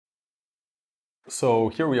So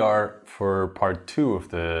here we are for part 2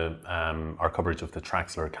 of our coverage of the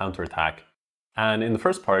Traxler counterattack. And in the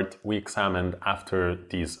first part, we examined after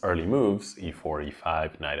these early moves, e4,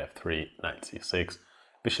 e5, knight f3, knight c6,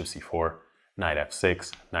 bishop c4, knight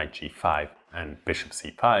f6, knight g5, and bishop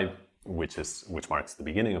c5, which marks the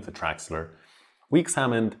beginning of the Traxler. We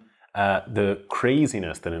examined the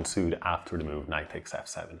craziness that ensued after the move knight takes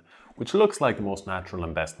f7, which looks like the most natural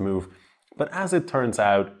and best move. But as it turns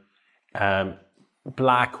out,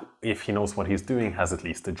 Black, if he knows what he's doing, has at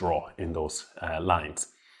least a draw in those lines.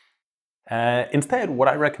 Instead, what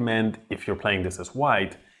I recommend if you're playing this as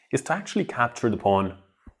white is to actually capture the pawn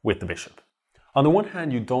with the bishop. On the one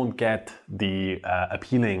hand, you don't get the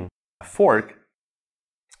appealing fork,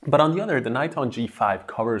 but on the other, the knight on g5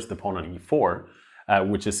 covers the pawn on e4,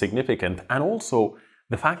 which is significant. And also,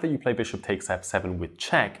 the fact that you play bishop takes f7 with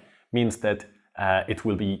check means that it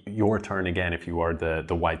will be your turn again if you are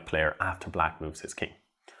the white player after black moves his king.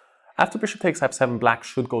 After bishop takes f7, black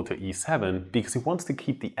should go to e7 because he wants to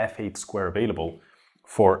keep the f8 square available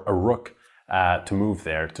for a rook to move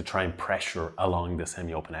there to try and pressure along the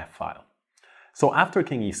semi-open f-file. So after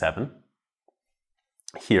king e7,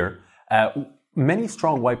 here, many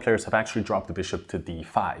strong white players have actually dropped the bishop to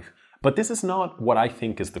d5, but this is not what I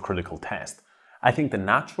think is the critical test. I think the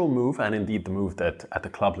natural move, and indeed the move that at the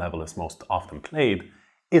club level is most often played,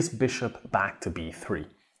 is bishop back to b3,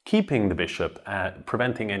 keeping the bishop,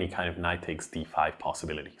 preventing any kind of knight takes d5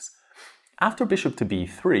 possibilities. After bishop to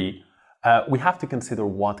b3, we have to consider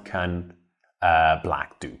what can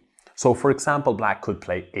black do. So for example, black could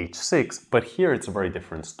play h6, but here it's a very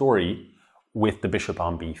different story with the bishop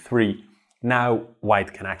on b3. Now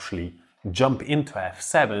white can actually jump into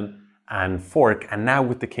f7 and fork, and now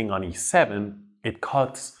with the king on e7, it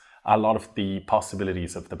cuts a lot of the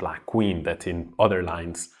possibilities of the black queen that in other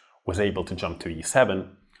lines was able to jump to e7.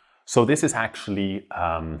 So this is actually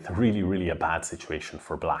really a bad situation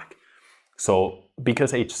for black. So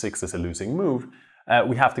because h6 is a losing move,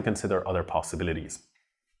 we have to consider other possibilities.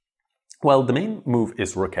 Well, the main move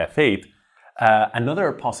is rook f8.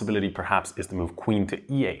 Another possibility perhaps is the move queen to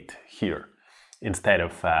e8 here instead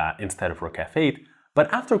of rook f8.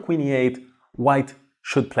 But after queen e8, white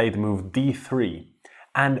should play the move d3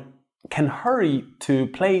 and can hurry to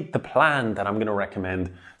play the plan that I'm going to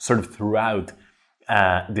recommend sort of throughout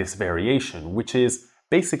this variation, which is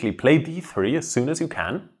basically play d3 as soon as you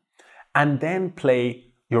can and then play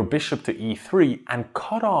your bishop to e3 and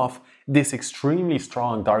cut off this extremely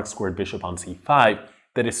strong dark squared bishop on c5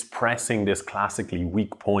 that is pressing this classically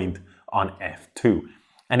weak point on f2.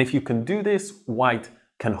 And if you can do this, white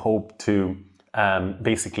can hope to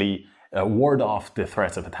basically ward off the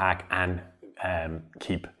threats of attack and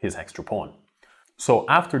keep his extra pawn. So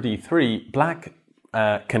after d3, black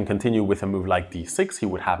can continue with a move like d6. He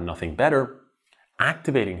would have nothing better,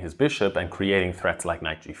 activating his bishop and creating threats like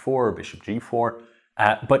knight g4, bishop g4.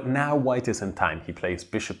 But now white is in time. He plays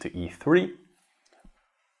bishop to e3.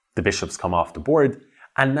 The bishops come off the board.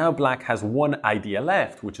 And now black has one idea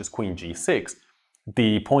left, which is queen g6.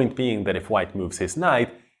 The point being that if white moves his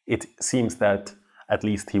knight, it seems that at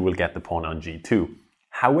least he will get the pawn on g2.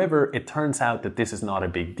 However, it turns out that this is not a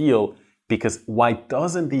big deal because white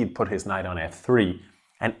does indeed put his knight on f3.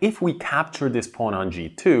 And if we capture this pawn on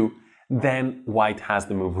g2, then white has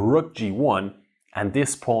the move rook g1 and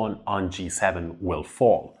this pawn on g7 will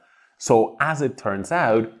fall. So as it turns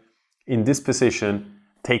out, in this position,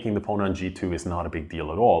 taking the pawn on g2 is not a big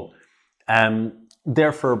deal at all.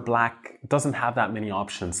 Therefore, black doesn't have that many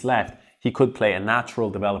options left. He could play a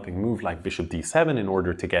natural developing move like bishop d7 in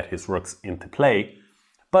order to get his rooks into play,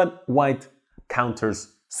 but white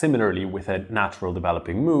counters similarly with a natural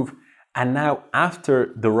developing move. And now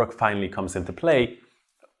after the rook finally comes into play,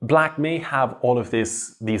 black may have all of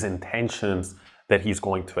these intentions that he's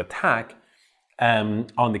going to attack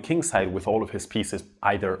on the king side with all of his pieces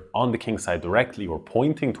either on the king side directly or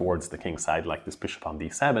pointing towards the king side like this bishop on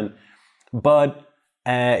d7. But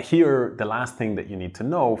here, the last thing that you need to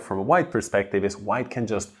know from a white perspective is white can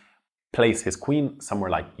just place his queen somewhere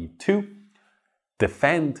like e2,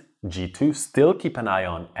 defend g2, still keep an eye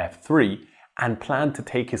on f3, and plan to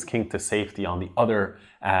take his king to safety on the other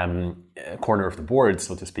corner of the board,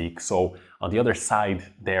 so to speak. So on the other side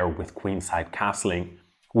there with queenside castling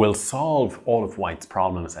will solve all of white's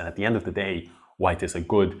problems. And at the end of the day, white is a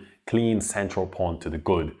good, clean central pawn to the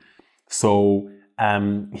good. So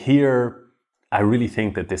here, I really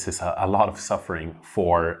think that this is a lot of suffering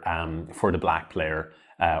for the black player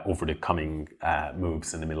over the coming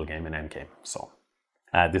moves in the middle game and endgame. So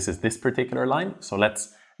this is this particular line. So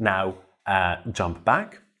let's now jump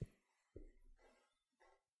back.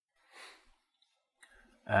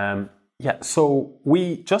 Yeah, so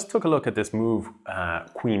we just took a look at this move,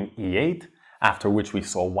 Queen e8, after which we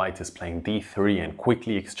saw white is playing d3 and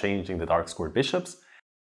quickly exchanging the dark squared bishops.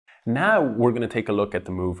 Now we're going to take a look at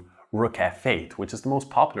the move Rook f8, which is the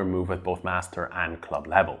most popular move at both master and club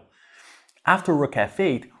level. After Rook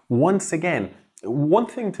f8, once again, one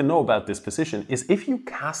thing to know about this position is if you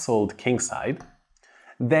castled kingside,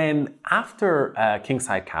 then after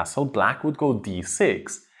kingside castle, black would go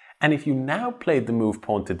d6, and if you now played the move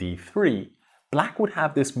pawn to d3, black would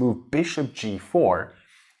have this move bishop g4,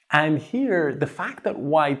 and here the fact that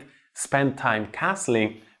white spent time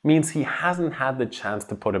castling means he hasn't had the chance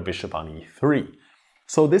to put a bishop on e3.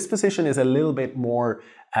 So this position is a little bit more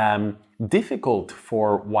difficult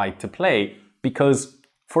for white to play because,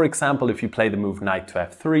 for example, if you play the move knight to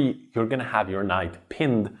f3, you're going to have your knight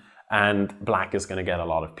pinned and black is going to get a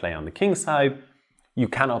lot of play on the king side. You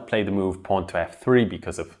cannot play the move pawn to f3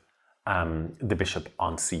 because of the bishop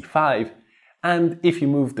on c5. And if you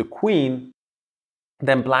move the queen,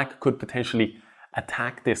 then black could potentially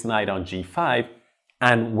attack this knight on g5.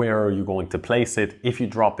 And where are you going to place it? If you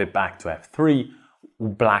drop it back to f3,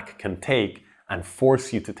 black can take and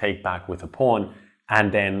force you to take back with a pawn,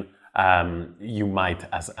 and then you might,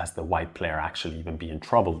 as the white player, actually even be in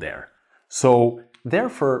trouble there. So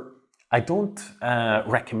therefore, I don't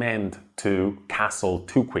recommend to castle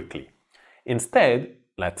too quickly. Instead,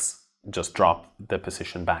 let's just drop the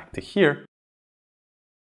position back to here.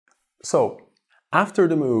 So after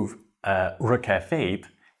the move Rook f8,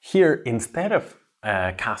 here instead of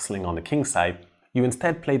castling on the king side, you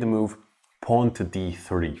instead play the move pawn to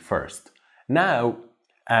d3 first. Now,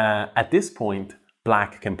 at this point,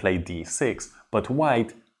 black can play d6, but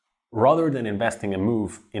white, rather than investing a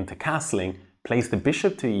move into castling, plays the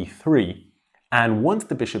bishop to e3, and once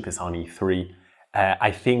the bishop is on e3, I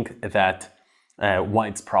think that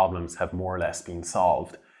white's problems have more or less been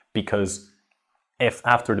solved, because if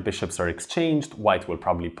after the bishops are exchanged, white will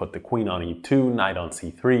probably put the queen on e2, knight on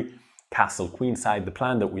c3, castle queenside, the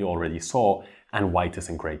plan that we already saw, and white is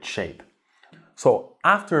in great shape. So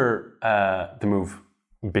after the move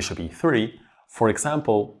bishop e3, for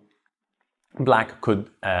example, black could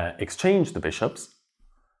exchange the bishops.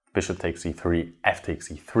 Bishop takes e3, f takes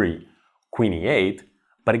e3, queen e8.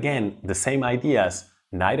 But again, the same ideas,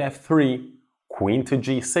 knight f3, queen to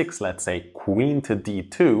g6, let's say, queen to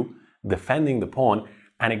d2, defending the pawn.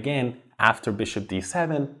 And again, after bishop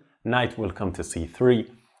d7, knight will come to c3,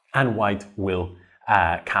 and white will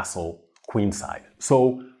castle queenside.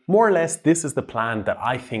 So more or less, this is the plan that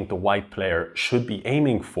I think the white player should be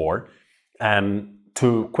aiming for.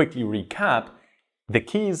 To quickly recap, the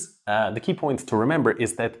key points to remember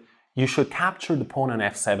is that you should capture the pawn on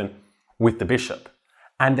f7 with the bishop.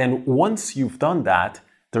 And then once you've done that,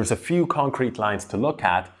 there's a few concrete lines to look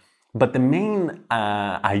at. But the main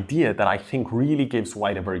idea that I think really gives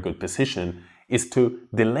white a very good position is to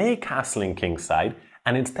delay castling kingside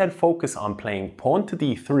and instead focus on playing pawn to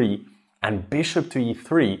d3 and bishop to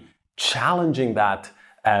e3, challenging that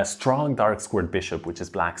strong dark squared bishop, which is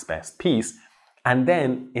black's best piece. And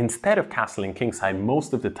then instead of castling kingside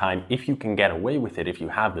most of the time, if you can get away with it, if you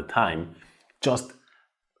have the time, just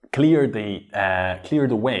clear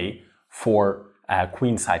the way for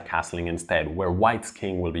queenside castling instead, where white's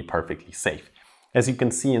king will be perfectly safe. As you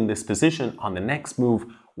can see in this position, on the next move,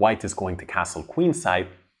 white is going to castle queenside,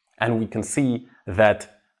 and we can see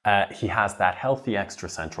that he has that healthy extra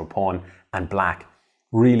central pawn, and black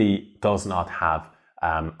really does not have,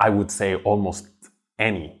 I would say, almost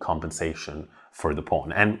any compensation for the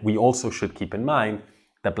pawn. And we also should keep in mind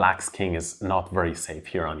that black's king is not very safe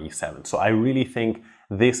here on e7. So I really think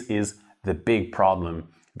this is the big problem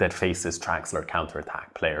that faces Traxler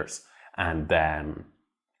counterattack players. And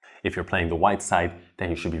if you're playing the white side, then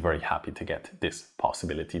you should be very happy to get this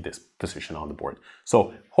possibility, this position on the board.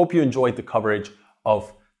 So hope you enjoyed the coverage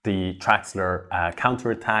of the Traxler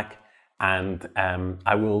counterattack, and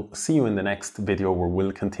I will see you in the next video where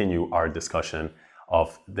we'll continue our discussion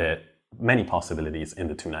of the many possibilities in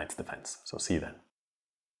the two knights defense. So see you then.